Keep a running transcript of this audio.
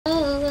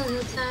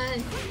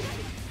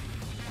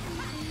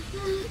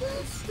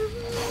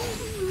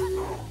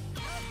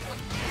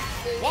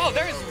Wow,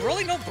 there is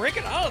really no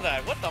breaking out of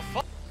that. What the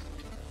fuck?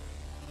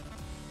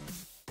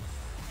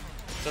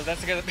 So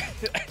that's gonna.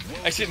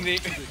 I should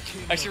rename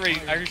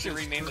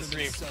the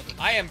stream.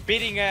 I am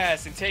beating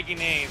ass and taking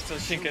names till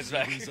Shinka's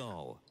back.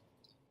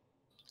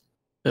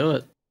 Do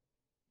it.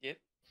 Yep.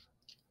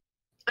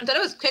 I thought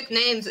it was pick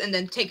names and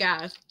then take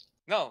ass.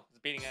 No, it's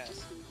beating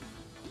ass.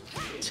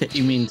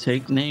 You mean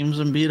take names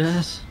and beat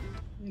ass?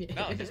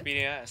 No, just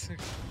beating ass.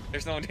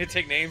 There's no one to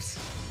take names.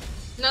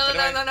 No.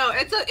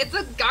 It's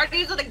a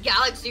Guardians of the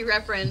Galaxy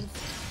reference.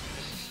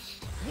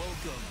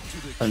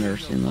 I've never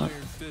seen that.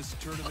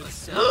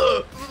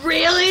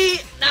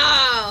 Really?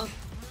 No.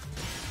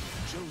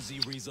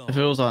 If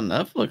it was on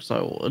Netflix,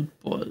 I would,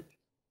 but...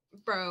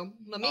 Bro,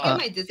 let me get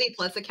my Disney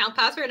Plus account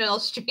password and I'll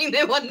stream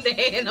it one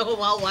day and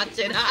I'll watch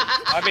it.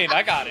 I mean,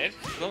 I got it.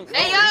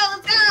 Hey, yo,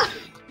 let's go!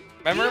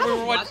 Remember we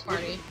were watching...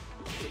 watching...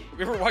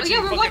 Oh,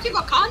 yeah, we're watching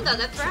Wakanda,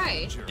 that's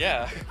right.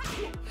 Yeah.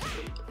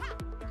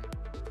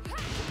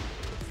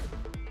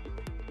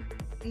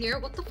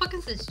 Nero, what the fuck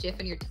is this GIF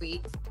in your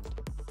tweet?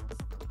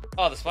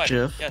 Oh, the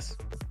spider. GIF? Yes.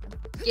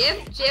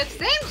 GIF,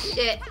 same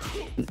shit.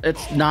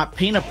 It's not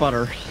peanut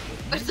butter.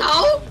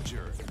 So?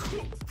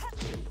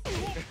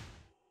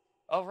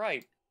 All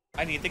right.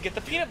 I need to get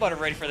the peanut butter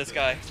ready for this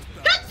guy.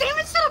 God damn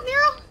it, shut up,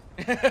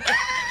 Nero!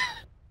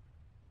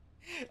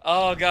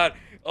 Oh god.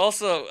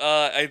 Also,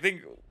 I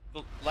think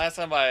the last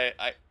time I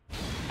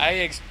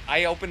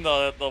opened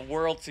the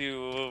world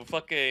to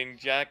fucking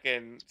Jack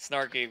and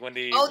Snarky when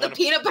they... Oh, the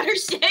peanut butter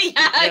shit?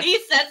 Yeah, he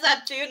says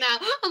that too now.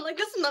 I'm like,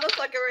 this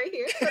motherfucker right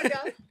here. Oh,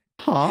 God.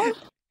 Huh?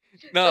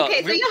 No.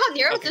 Okay, so you know how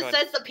Nero okay, just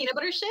says the peanut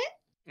butter shit?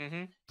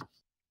 Mm-hmm.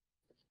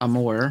 I'm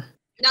aware.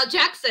 Now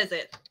Jack says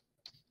it.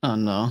 Oh,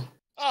 no.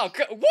 Oh,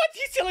 what?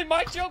 He's stealing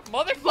my joke,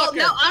 motherfucker! Well,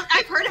 no,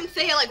 I've heard him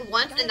say it like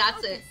once and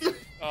that's it.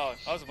 Oh,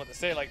 I was about to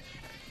say like...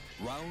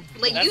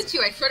 Like you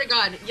two, I swear to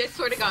God. Yes,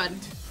 swear to God.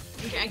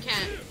 Okay, I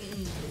can't.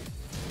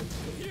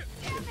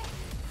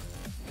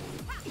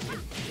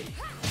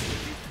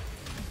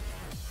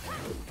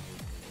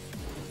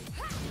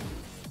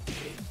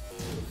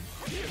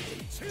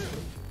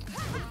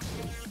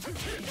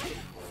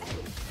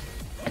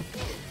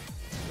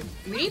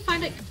 We need to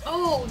find it.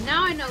 Oh,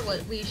 now I know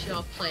what we should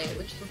all play,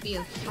 which would be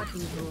a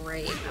fucking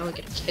great. I would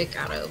get a kick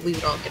out of. We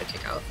would all get a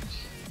kick out.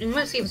 I'm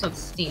gonna see if it's on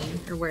Steam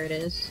or where it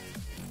is.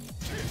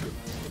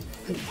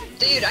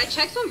 Dude, I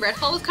checked when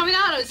Redfall was coming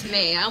out and it was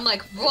May. I'm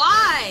like,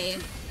 why?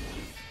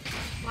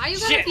 Why you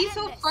gotta be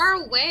so far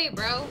away,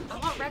 bro? I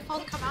want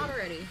Redfall to come out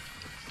already.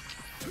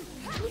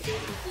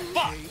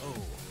 Fuck!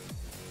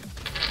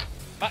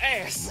 My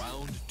ass!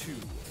 Round 2.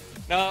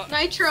 No.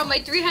 Nitro, my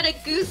three-headed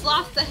goose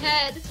lost the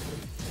head.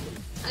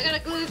 I gotta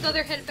glue his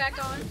other head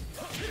back on.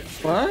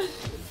 What?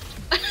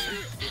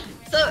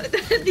 So,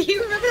 do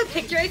you remember the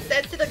picture I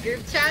sent to the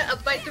group chat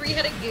of my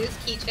three-headed goose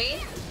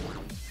keychain?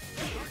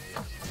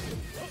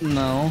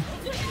 No.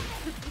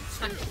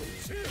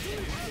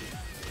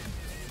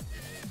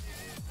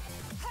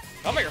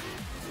 Come here.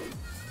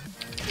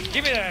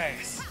 Give me that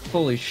ass.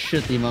 Holy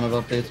shit, the amount of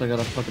updates I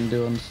gotta fucking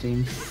do on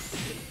Steam.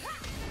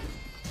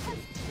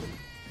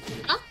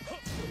 Huh?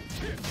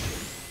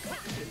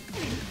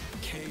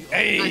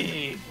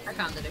 Hey! I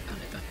found it.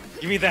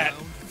 Give me that.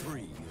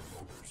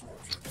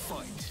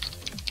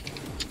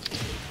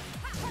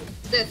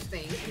 This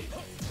thing.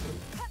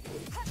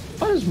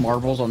 Why does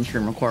Marbles on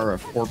stream require a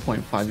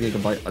 4.5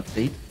 gigabyte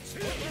update?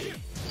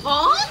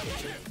 Huh?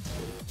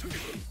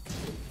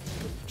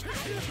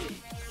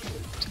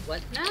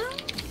 What now?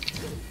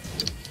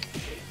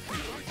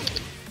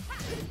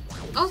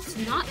 Oh, it's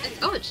not.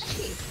 Oh, it's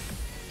cheap. I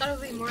thought it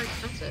would be more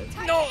expensive.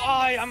 No,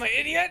 I'm an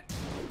idiot.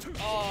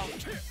 Oh,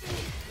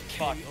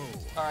 fuck.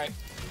 All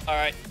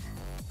right.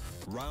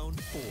 Round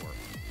 4.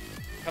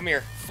 Come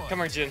here,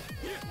 Jin.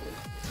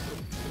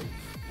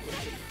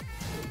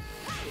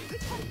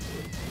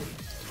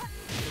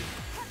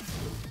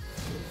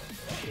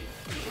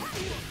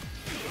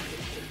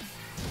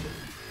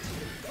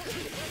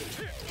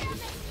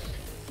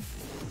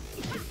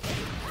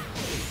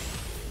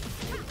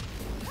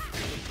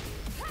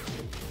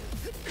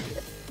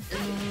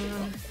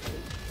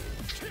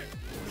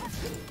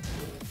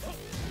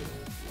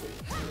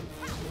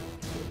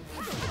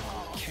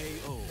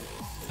 KO.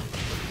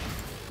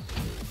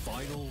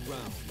 Final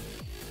round.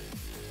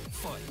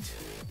 Fight.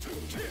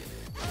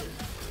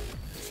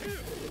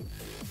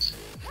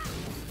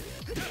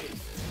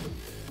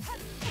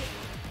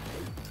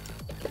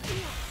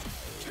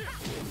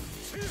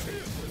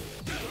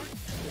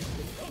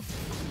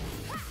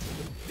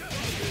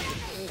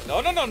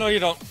 No, you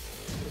don't.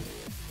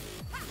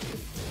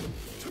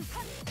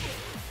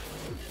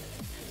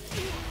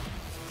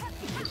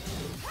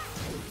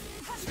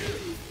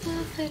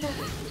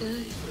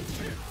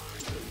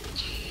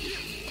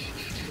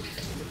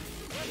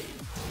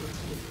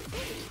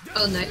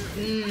 Oh,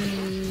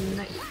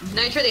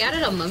 Nitro, they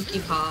added a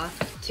monkey paw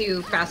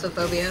to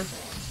Phasmophobia.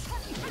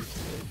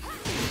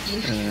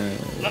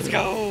 Let's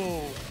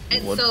go!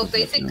 And so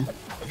basically,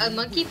 a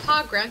monkey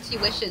paw grants you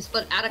wishes,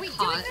 but at a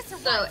cost.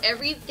 So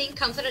everything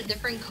comes at a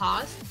different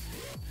cost.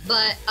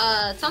 But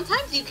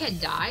sometimes you can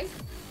die,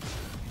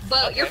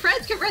 but your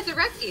friends can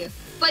resurrect you.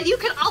 But you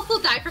can also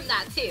die from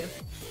that too.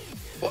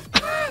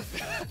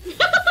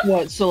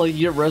 What? So like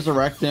you get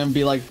resurrected and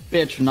be like,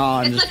 bitch,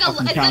 nah, and It's just like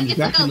fucking pound you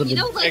back into you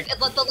know, the... like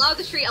the law of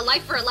the street, a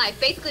life for a life.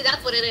 Basically,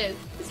 that's what it is.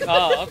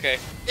 Oh, okay.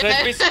 So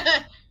it's basically,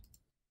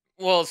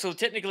 well, so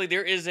technically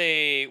there is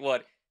a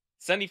what?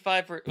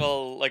 75 per,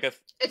 well, like a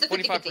It's a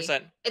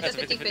 25%. It's a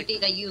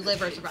 50-50 that you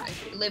live or survive.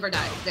 Live or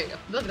die. There you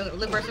go.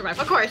 Live or survive.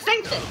 Of course,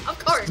 same thing. Of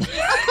course. Of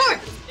course.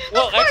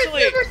 Well, of course,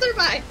 actually, live or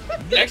survive.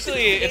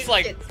 Actually, it's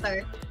like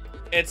Sorry.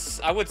 it's.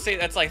 I would say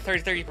that's like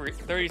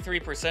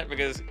 33%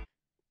 because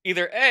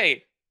either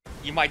A,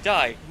 you might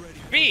die,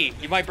 B,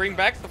 you might bring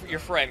back your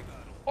friend,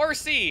 or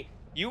C,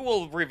 you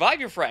will revive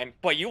your friend,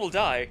 but you will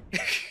die.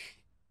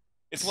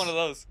 It's one of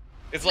those.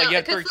 It's like, no,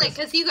 yeah,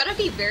 because you gotta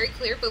be very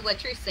clear with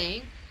what you're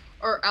saying,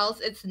 or else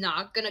it's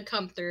not gonna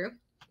come through.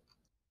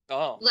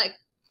 Oh.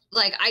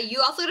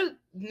 You also gotta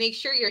make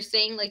sure you're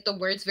saying like the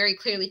words very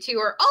clearly too,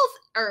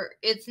 or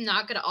it's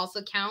not gonna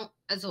also count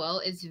as well.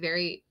 It's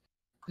very,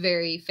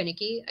 very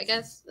finicky. I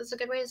guess that's a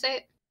good way to say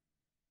it.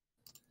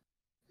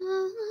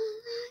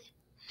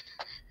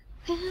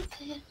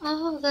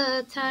 All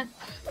the time.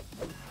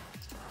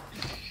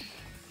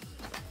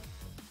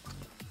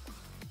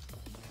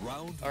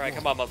 Alright,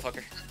 come on,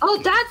 motherfucker. Oh,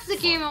 that's the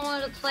game I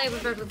wanted to play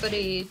with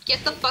everybody.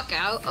 Get the fuck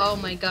out. Oh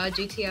my god,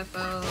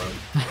 GTFO.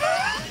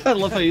 I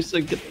love how you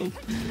said get the...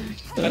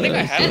 I think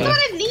I have That's it. what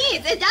it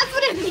needs. That's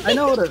what it needs. I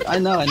know what it... I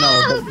know,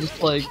 but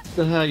just like,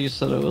 the how you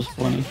said it was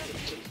funny.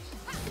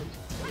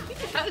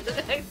 How did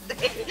I say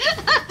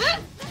it?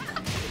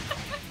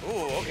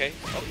 Ooh, okay,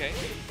 okay.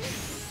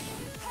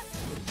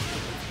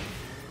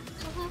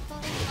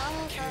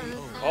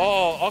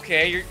 Oh,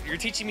 okay, you're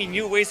teaching me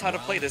new ways how to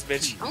play this,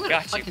 bitch. I'm gonna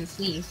Got fucking you.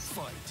 sneeze.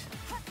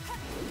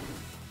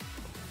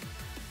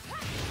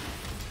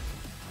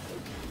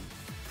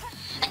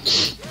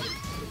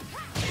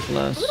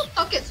 Less. Who the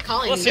fuck is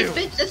calling Bless me? you.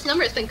 This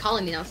number has been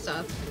calling me now,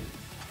 stuff.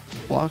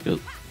 Block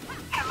it.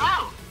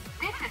 Hello,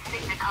 this is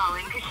Signa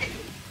calling.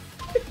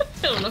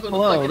 I don't know who the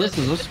Hello, fuck it this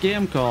is a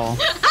scam call.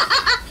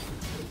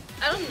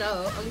 I don't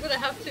know. I'm gonna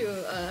have to.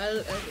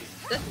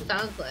 That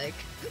sounds like.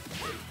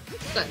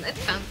 That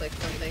sounds like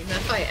something.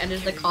 That's why I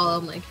ended the call.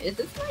 I'm like, is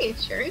this my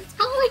insurance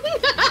calling?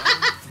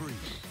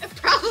 It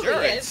probably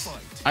Insurance?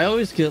 is. I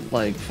always get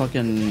like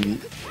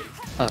fucking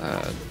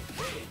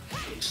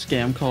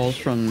scam calls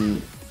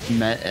from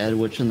Met Ed,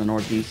 which in the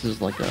Northeast is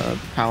like a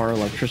power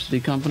electricity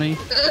company,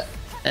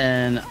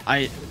 and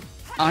I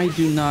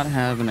do not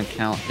have an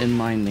account in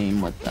my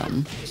name with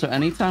them. So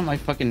anytime I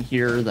fucking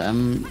hear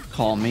them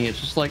call me, it's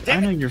just like, I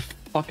know you're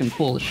fucking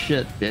full of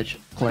shit, bitch.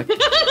 Click. Time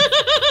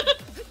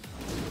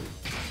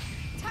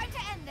to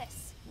end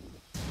this.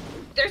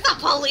 There's a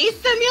police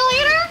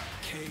simulator?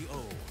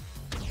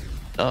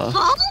 KO.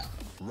 Huh?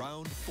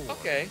 Round 4.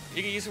 Okay,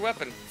 you can use your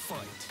weapon.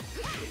 Fight.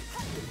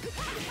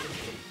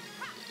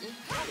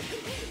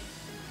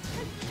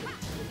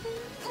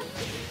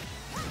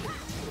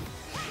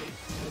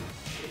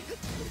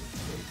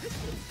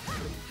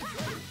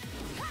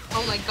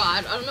 Oh my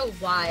god, I don't know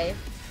why.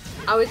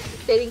 I was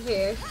sitting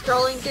here,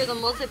 scrolling through the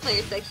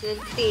multiplayer section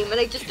of Steam, and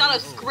I just got a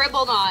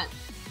scribble knot.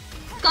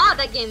 God,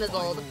 that game is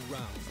old. Final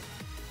round.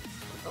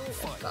 Oh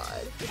my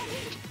god.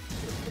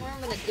 I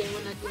remember that game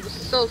when that game was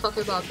so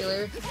fucking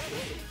popular.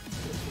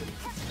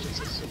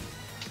 Jesus.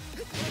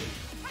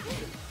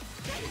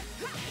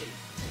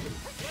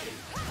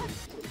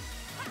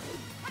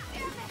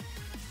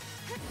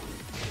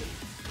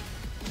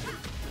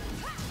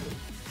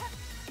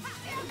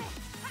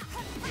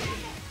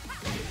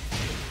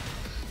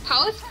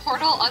 How is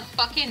Portal a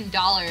fucking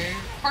dollar?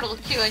 Portal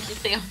 2, I should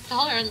say, a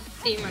dollar on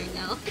Steam right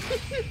now.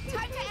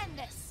 Time to end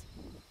this.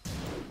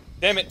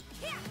 Damn it.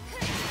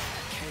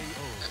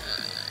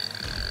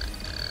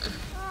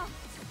 Oh,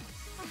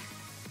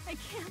 I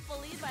can't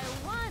believe I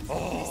won.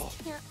 Oh,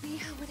 This can't be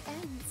how it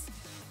ends.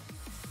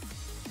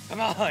 come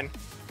on.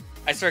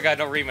 I swear to God,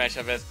 no rematch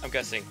of it, I'm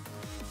guessing.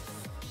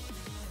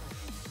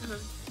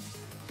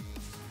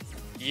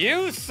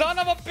 You son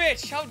of a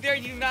bitch! How dare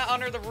you not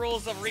honor the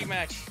rules of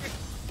rematch?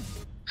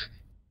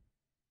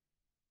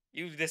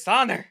 You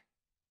dishonor!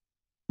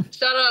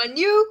 Dishonor on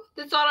you,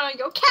 dishonor on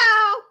your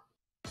cow,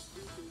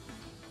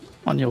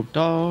 On your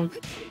dog.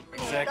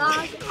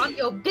 Exactly. dog, on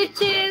your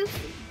bitches,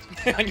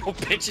 On your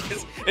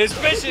bitches.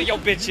 Especially your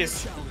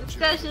bitches.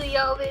 especially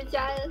your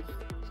bitches.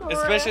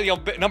 Especially your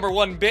number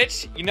 1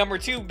 bitch, your number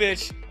 2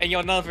 bitch, and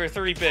your number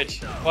 3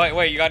 bitch.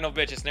 Wait, you got no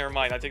bitches. Never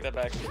mind. I take that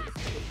back.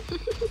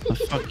 Oh,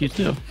 fuck you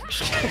too.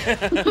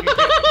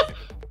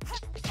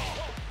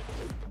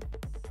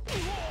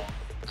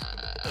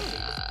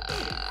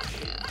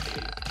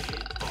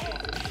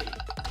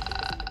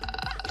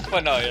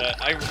 But no, yeah,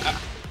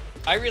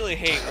 I really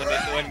hate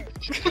when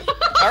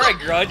Alright,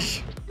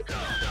 Grudge.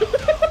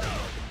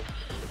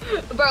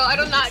 Bro, I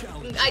do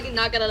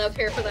not get enough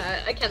hair for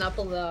that. I cannot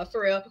pull it off,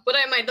 for real. What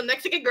am I, the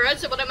Mexican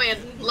Grudge? What am I,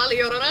 La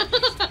Llorona?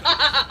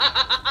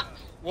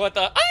 What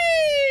the?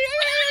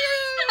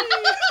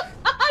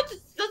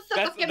 That's the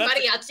fucking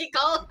mariachi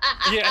call.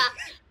 Yeah.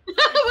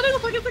 What the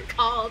fuck is it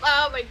called?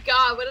 Oh my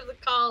god, what is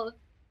it called?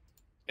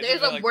 Isn't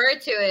There's a like,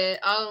 word to it.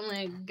 Oh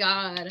my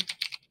god.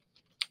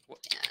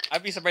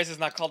 I'd be surprised it's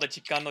not called a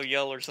Chicano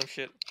yell or some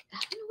shit. I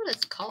don't know what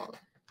it's called.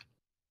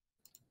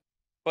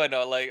 But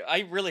no, like,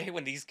 I really hate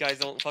when these guys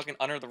don't fucking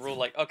honor the rule.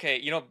 Like, okay,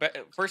 you know,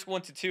 first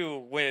 1 to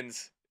 2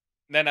 wins.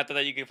 Then after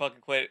that, you can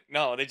fucking quit.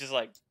 No, they just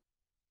like,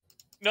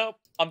 nope,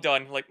 I'm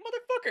done. Like,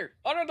 motherfucker,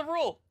 honor the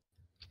rule.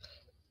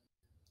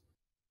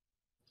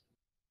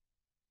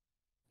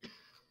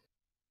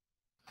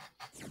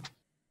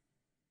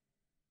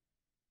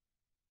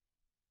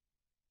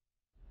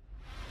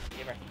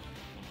 Gamer.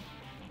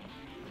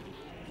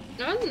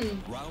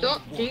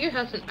 Don't think it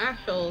has an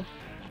actual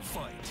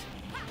Fight.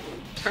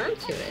 term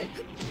to it.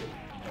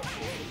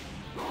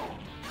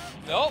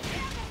 Nope.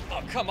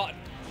 Oh, come on.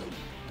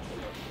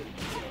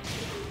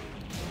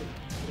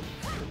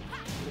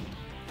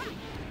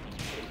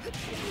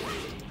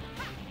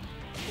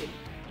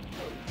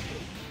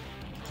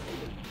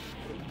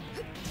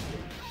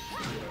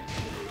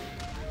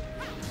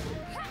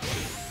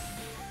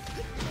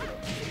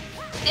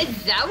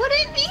 Is that what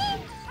it means?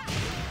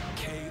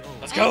 KO.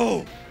 Let's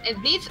go. It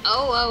means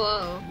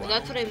oh.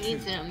 That's what it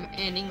means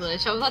in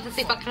English. I was about to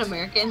say fucking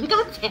American.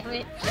 God damn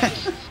it.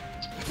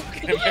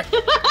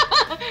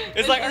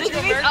 It's like, aren't you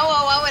It means American?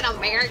 oh in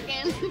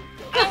American.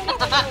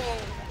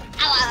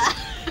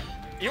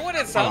 You know what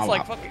it sounds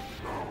like? Fucking.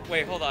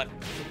 Wait, hold on.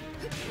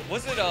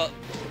 Was it I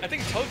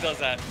think Toad does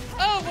that.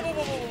 Oh, whoa,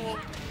 whoa, whoa, whoa, whoa.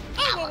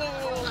 Oh, whoa, whoa,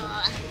 whoa,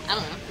 whoa. I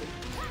don't know.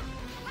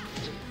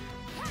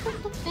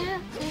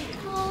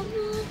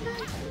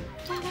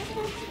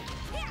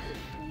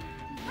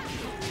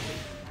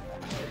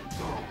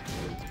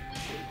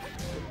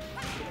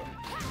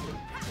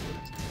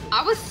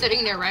 I was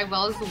sitting there right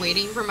while I was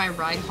waiting for my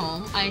ride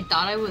home. I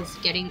thought I was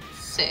getting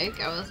sick.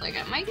 I was like,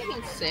 am I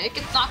getting sick?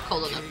 It's not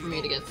cold enough for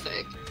me to get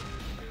sick.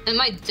 And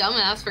my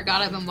dumbass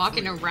forgot I've been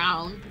walking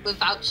around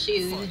without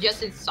shoes,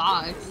 just in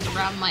socks,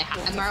 around my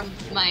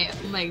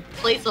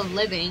place of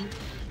living.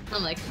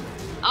 I'm like,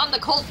 on the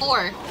cold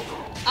floor.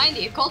 I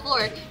need a cold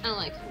floor. And I'm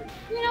like,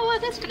 you know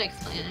what? This could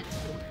explain it.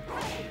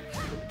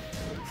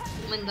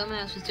 My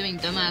dumbass was doing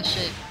dumbass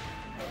shit.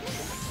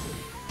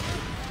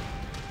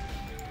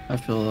 I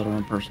feel that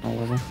on a personal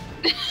level.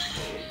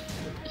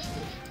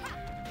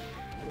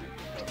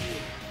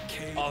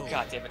 Oh,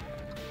 god damn it.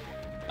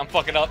 I'm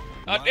fucking up.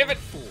 Oh, damn it.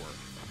 4.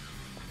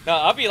 No,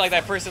 I'll be like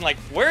that person, like,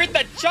 where's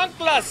the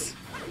chunklas?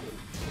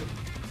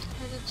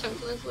 Where's the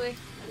chunkless way?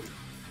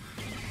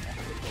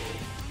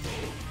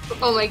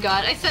 Oh my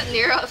god, I sent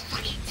Nero a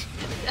fucking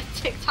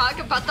TikTok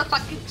about the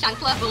fucking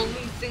chancla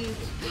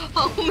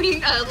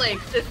homing like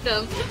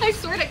system. I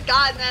swear to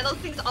god, man, those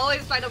things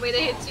always find a way to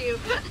hit you.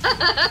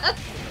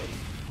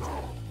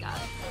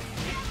 God.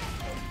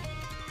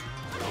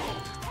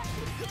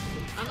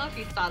 I don't know if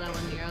you saw that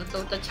one, Nero.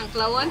 So the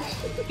chancla one?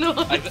 No.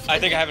 I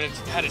think I haven't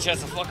had a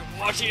chance to fucking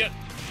watch it yet.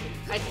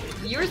 I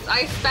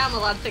spam a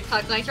lot of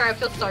TikToks and I try to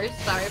feel sorry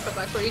for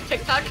my For You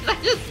TikTok because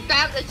I just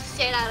spam the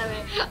shit out of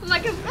it. I'm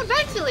like,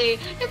 eventually,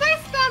 if I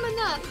spam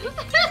enough.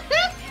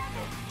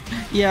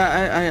 Yeah,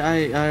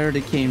 I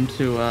already came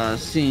to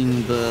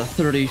seeing the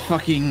 30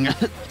 fucking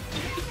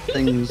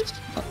things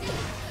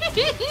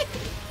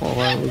while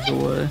I was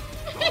away.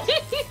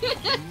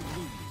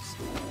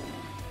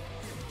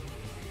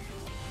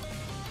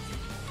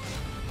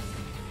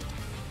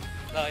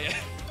 Oh yeah.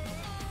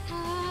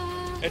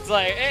 It's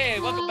like, hey,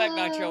 welcome back,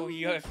 Nitro.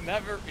 You have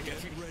never,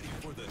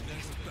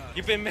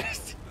 you've been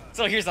missed.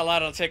 So here's a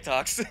lot of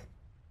TikToks.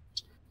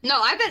 No,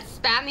 I've been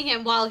spamming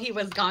him while he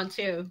was gone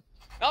too.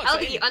 Oh, I don't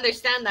think you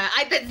understand that.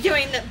 I've been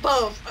doing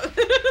both.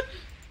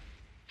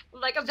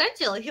 Like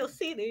eventually he'll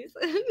see these.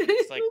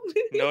 It's like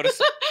notice.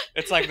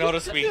 It's like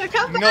notice me.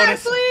 Come back,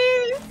 Notice.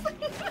 please.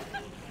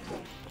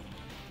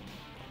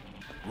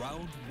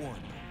 Round 1.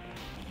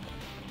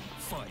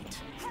 Fight.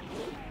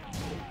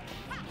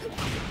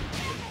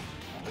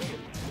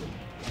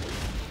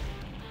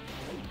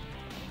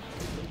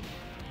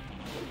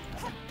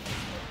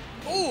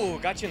 Ooh,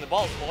 got you in the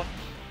balls, boy.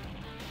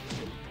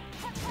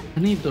 I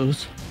need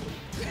those.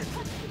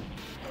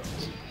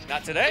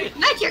 Not today.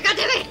 Not your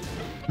goddamn it!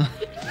 I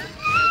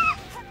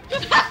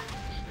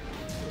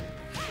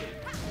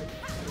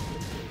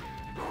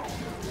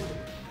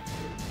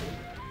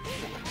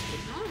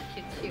wanna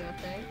kick you up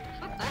there.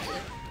 Fuck that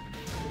shit.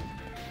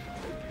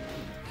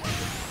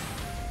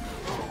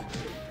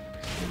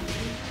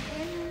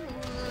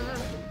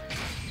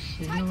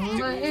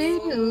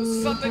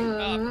 Something.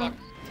 Fuck.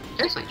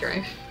 There's my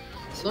drive.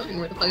 Swimming,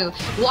 where the fuck is...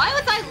 Why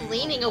was I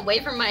leaning away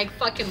from my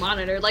fucking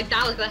monitor? Like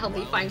that was the help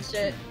me find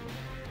shit.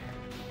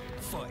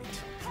 Fight.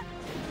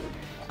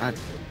 I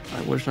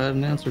wish I had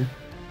an answer.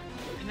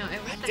 I know, I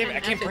wish damn it, I had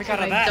an can't answer break to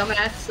out of my that.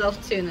 dumbass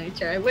self too,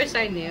 Nature. I wish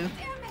I knew.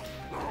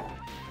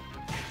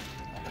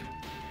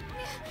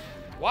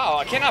 Wow,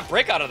 I cannot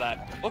break out of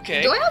that.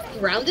 Okay. Do I have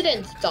grounded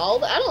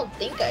installed? I don't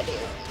think I do.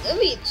 Let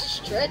me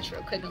stretch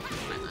real quick and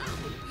clean my mouth.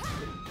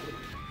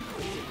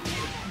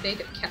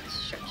 big cat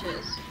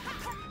stretches.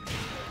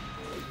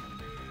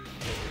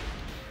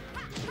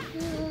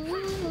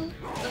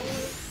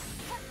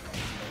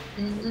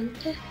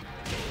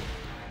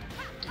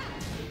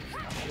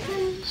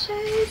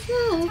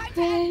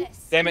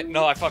 Damn it!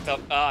 No, I fucked up.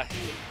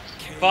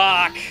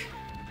 Fuck.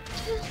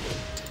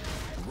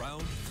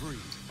 Round 3.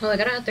 Oh, I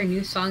gotta add their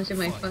new songs in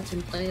my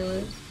fucking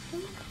playlist.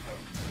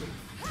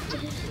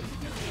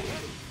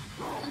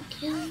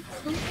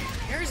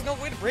 There's no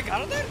way to break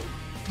out of that.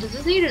 Does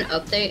this need an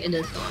update in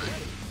this song?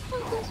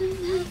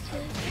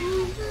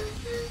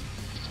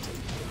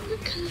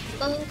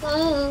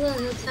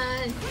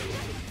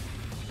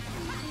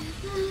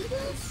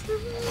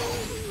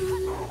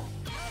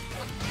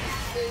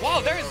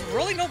 Wow, there is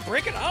really no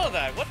breaking out of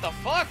that. What the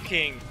fuck,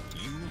 King?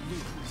 You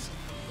lose.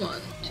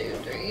 1, 2,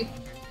 3.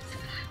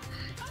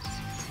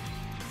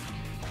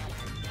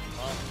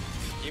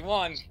 You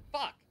won.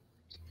 Fuck.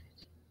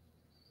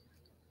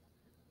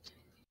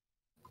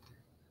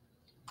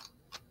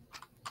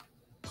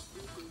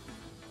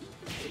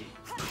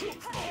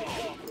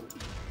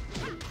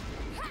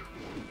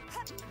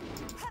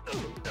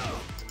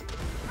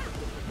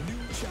 New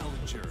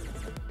challenger.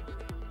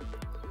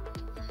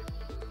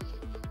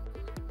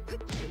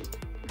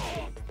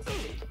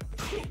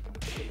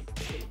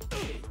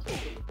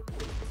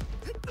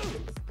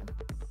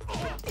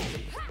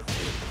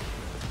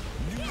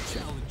 New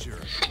challenger.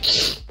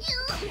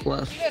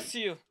 Left. Bless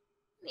you.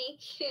 Me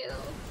too.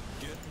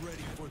 Get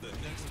ready for the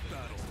next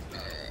battle.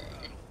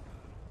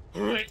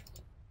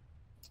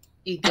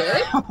 You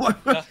good?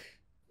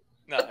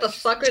 No. What the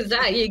fuck was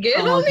that? You good,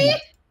 Oh, homie?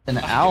 An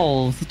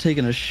owl's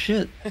taking a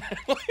shit.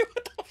 What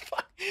the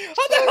fuck?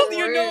 How the hell do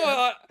you know?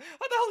 How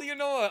the hell do you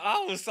know an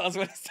owl sounds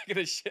when it's taking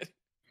a shit?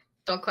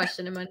 Don't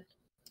question him, man.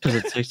 Because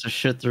it takes a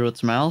shit through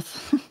its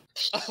mouth.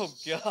 Oh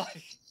god.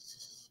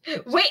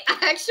 Wait,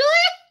 actually?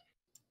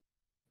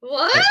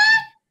 What?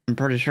 I'm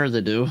pretty sure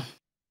they do.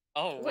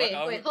 Oh what? Wait,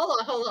 hold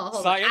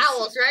on. Science?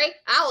 Owls, right?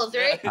 Owls,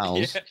 right?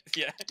 Owls.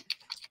 Yeah.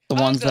 The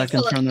ones that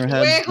can turn their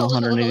heads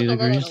 180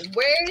 degrees.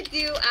 Where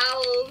do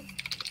owls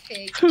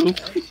take Poop.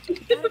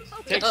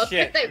 Take Oh,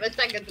 shit. Take a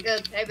second to go.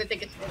 I have to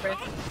take a shit first.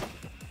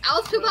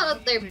 Owls poop out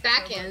of their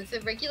backends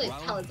and regulate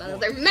pellets out of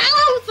their mouths,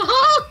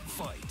 huh?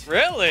 Fight.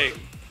 Really?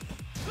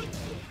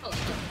 Hold on.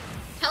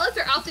 Pellets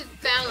are often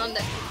found on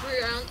the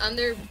ground on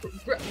their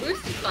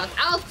roosting spots.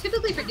 Owls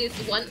typically produce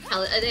 1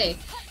 pellet a day.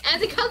 And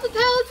because the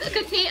pellets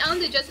contain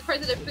undigested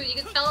parts of their food, you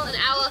can tell an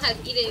owl has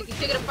eaten if you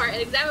pick it apart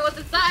and examine what's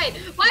inside.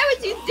 Why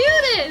would you do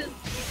this?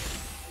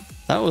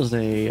 That was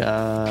a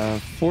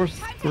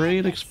 4th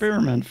grade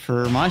experiment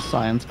for my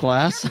science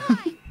class.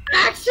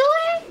 Actually?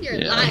 You're Yeah.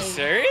 Are you lying.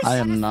 serious? I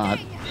am not.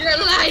 You're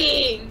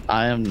lying.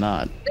 I am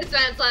not. This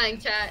man's lying,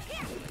 chat.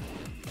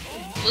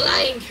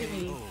 Lying to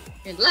me.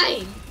 You're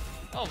lying.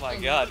 Oh my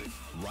god.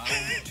 Round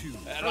 2.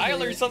 And I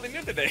learned something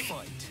new today.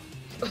 Fight.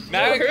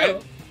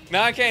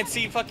 Now I can't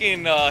see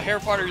fucking Harry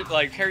Potter,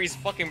 like Harry's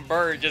fucking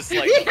bird just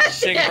like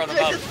shitting yeah, from the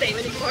it's mouth. the same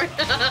anymore.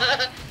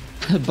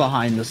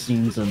 Behind the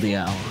scenes of the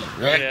owl.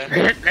 Yeah.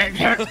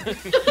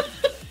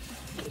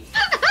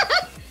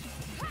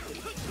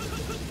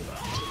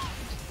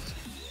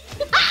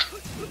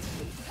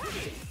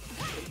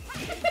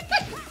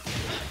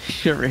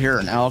 You ever hear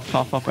an owl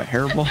cough up a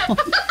hairball?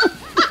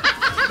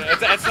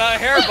 That's not a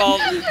hairball.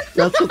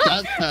 That's what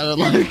that sounded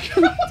like.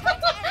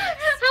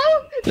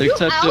 How?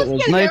 Except it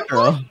was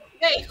Nitro.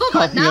 Wait, hold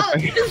on. Copy Now, of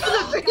a-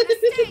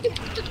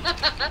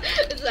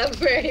 this is a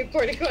very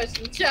important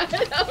question, Chad.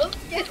 I was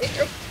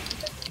kidding.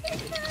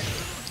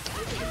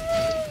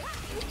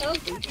 I don't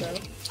think so.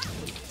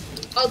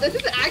 Oh, this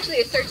is actually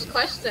a search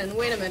question.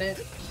 Wait a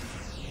minute.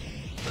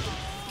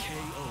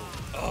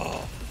 KO.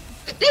 Oh.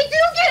 They do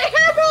get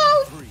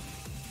hairballs! 3.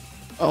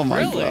 Oh my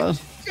Really? god.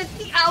 Since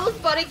the owl's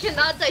body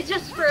cannot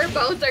digest fur,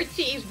 bones, or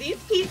teeth, these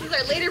pieces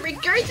are later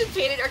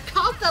regurgitated or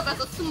coughed up as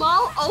a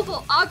small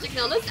oval object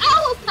known as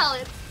owl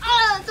pellets.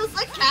 Ah, just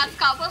like cats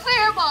cough up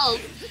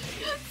hairballs.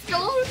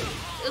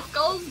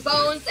 Skulls,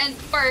 bones, and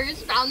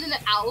furs found in the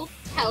owl's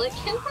pellet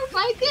can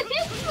provide good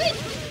hints with.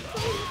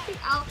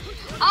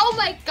 Oh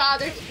my god,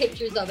 there's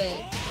pictures of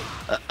it.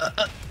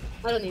 I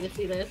don't need to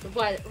see this.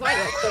 Why do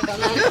I click on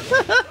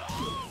that?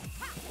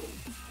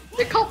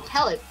 They're called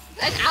pellets.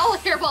 An owl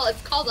hairball is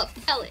called a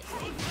pellet.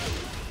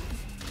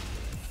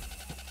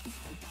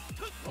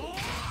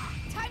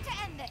 Time to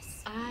end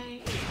this.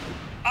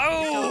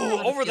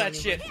 Oh, over that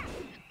shit.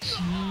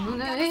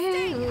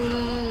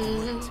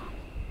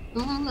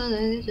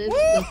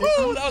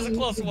 Woohoo! That was a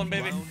close one,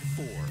 baby. Round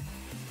 4.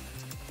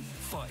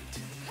 Fight.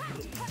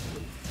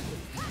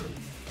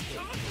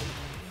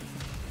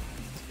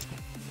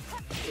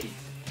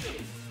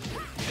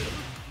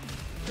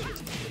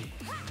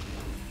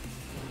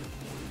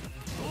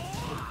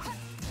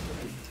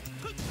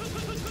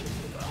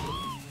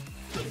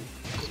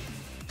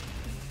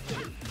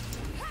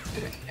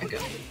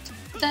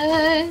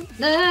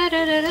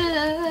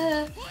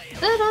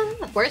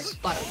 Where's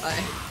Spotify?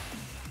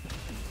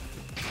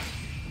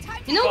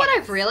 You know what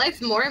I've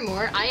realized more and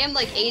more? I am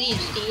like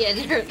ADHD and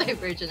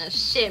neurodivergent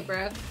as shit,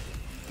 bro.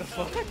 The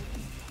fuck?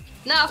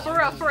 No, for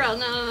real.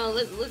 No.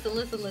 Listen.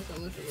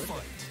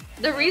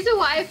 The reason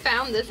why I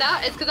found this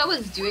out is because I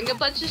was doing a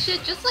bunch of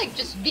shit,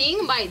 just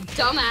being my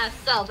dumbass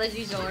self as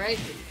usual, right?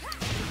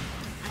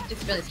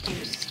 Just really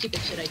stupid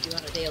shit I do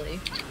on a daily.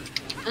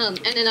 And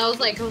then I was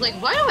like,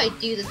 why do I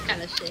do this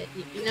kind of shit?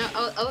 You know,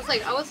 I was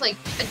like,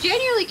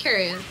 genuinely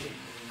curious.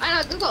 I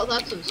know Google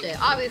loves some shit.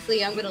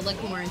 Obviously, I'm gonna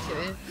look more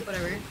into it.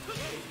 Whatever.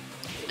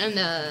 And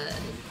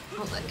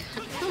oh my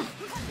god.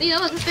 You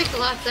know, this makes a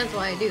lot of sense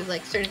why I do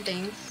like certain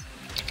things.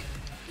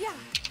 Yeah,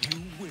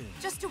 You win.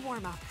 just to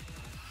warm up.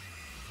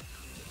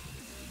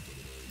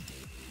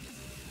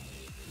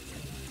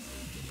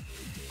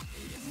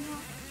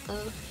 I'm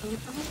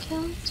gonna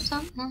kill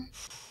someone.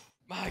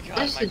 My I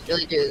God, should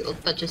really do a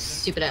bunch of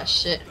stupid ass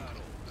shit.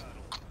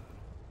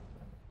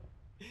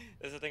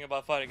 That's the thing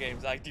about fighting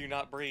games. I do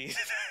not breathe.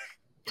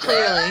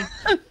 Clearly.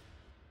 No,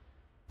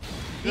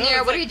 Nero,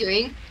 it's what are you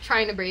doing?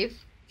 Trying to breathe?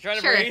 Trying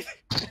to Sure. breathe.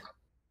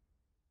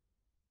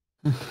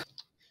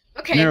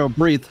 Okay. Nero,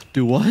 breathe.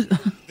 Do what?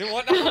 Do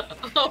what?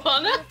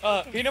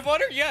 Ohana? Peanut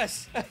butter?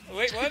 Yes.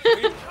 Wait, what?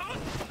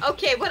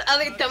 Okay, what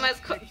other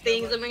dumbass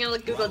things am I gonna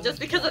Google just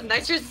because of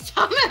Nitro's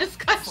dumbass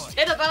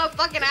question about a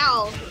fucking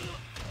owl?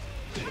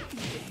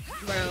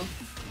 Bro.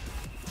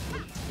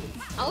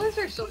 Owls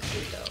are so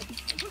cute though.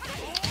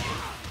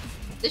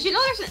 Did you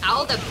know there's an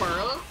owl that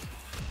burrows?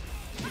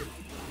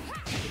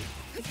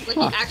 Like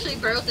he actually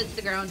burrows into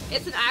the ground.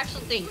 It's an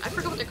actual thing. I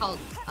forgot what they're called.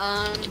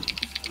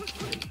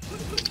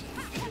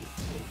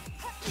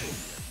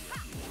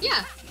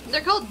 Yeah,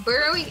 they're called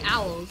burrowing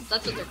owls.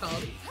 That's what they're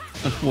called.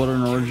 What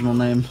an original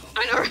name.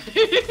 I know,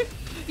 right?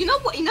 You know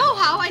what? You know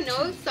how I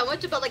know so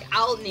much about like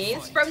owl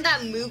names from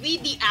that movie,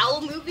 the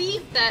Owl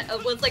movie that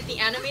was like the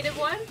animated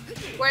one,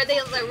 where they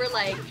were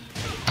like,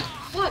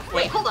 what?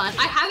 Wait, hold on.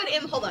 I have it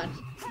in. Hold on.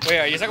 Wait,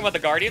 are you talking about the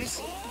Guardians?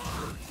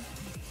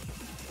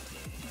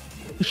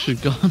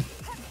 Should gone.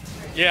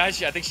 Yeah, I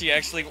think she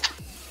actually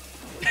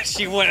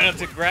she went up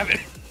to grab it.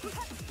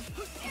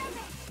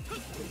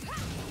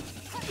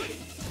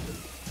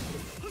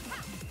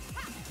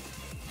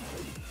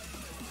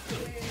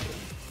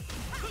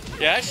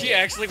 Yeah, she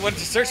actually went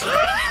to search for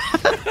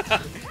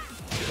it.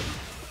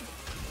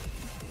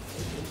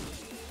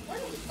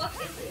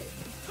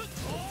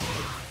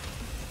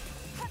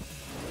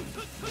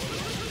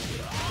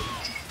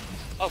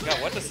 Oh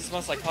god, what does this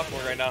smell like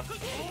popcorn right now?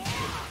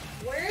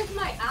 Where's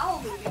my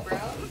owl movie, bro?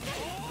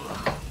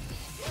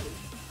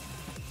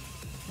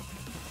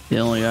 The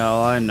only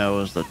owl I know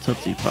is the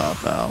Tootsie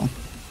Pop owl.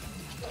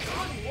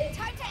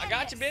 I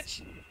got you,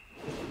 bitch.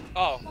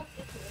 Oh.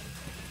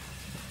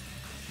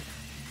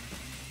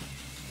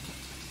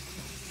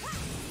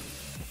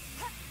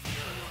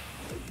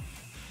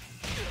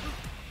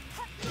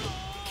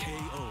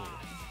 KO.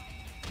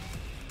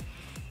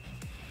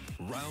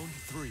 Round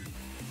 3.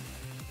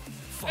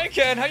 Hey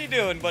Ken, how you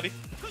doing, buddy?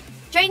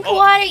 Drink Oh.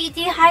 water, you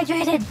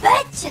dehydrated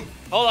bitch!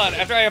 Hold on,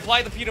 after I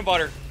apply the peanut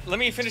butter, let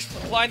me finish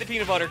applying the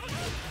peanut butter.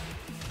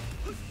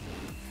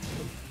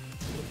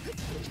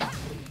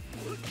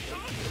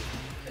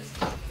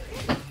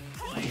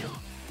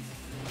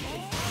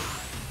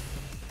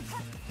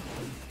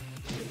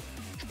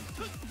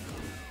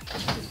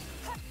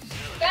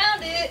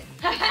 Found it.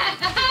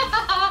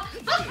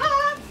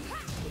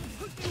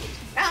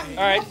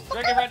 All right,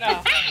 drink it right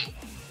now.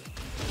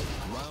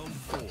 Round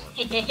 4.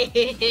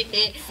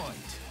 Fight.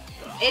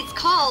 It's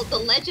called The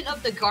Legend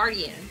of the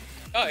Guardian.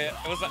 Oh yeah,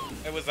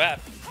 it was that.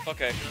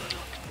 Okay.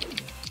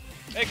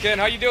 Hey Ken,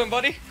 how you doing,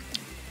 buddy?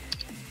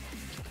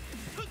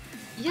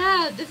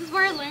 Yeah, this is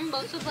where I learned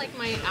most of like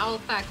my owl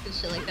facts and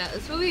shit like that.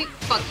 This movie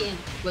fucking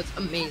was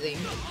amazing.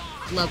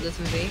 Love this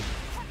movie.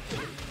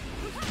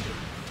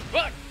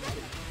 Fuck.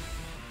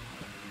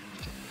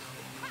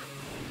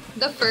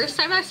 The first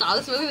time I saw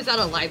this movie was at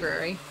a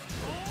library.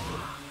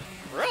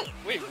 Really?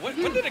 Wait,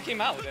 when did it came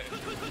out?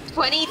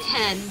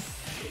 2010.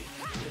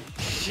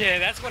 Shit,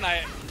 that's when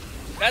I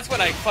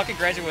fucking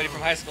graduated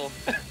from high school.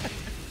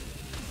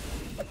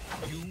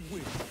 You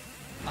win.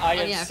 I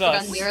Oh am yeah, I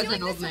forgot sus. Nero's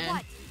an old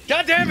man.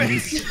 God damn it!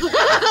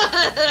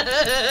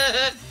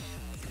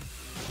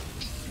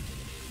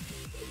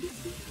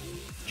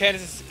 Ken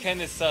is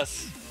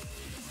sus.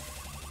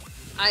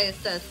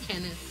 ISS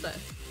Ken is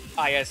sus.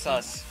 I is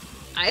sus.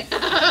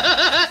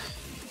 I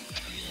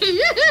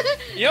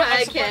You know,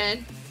 I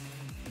can.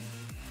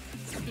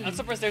 I'm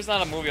surprised there's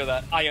not a movie of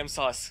that. I am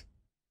sus.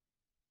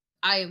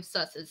 I am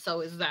sus and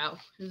so is thou.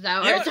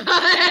 Thou You know art what?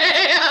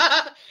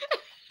 I.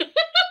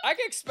 I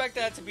can expect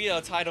that to be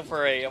a title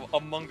for a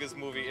Among Us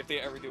movie if they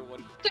ever do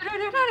one.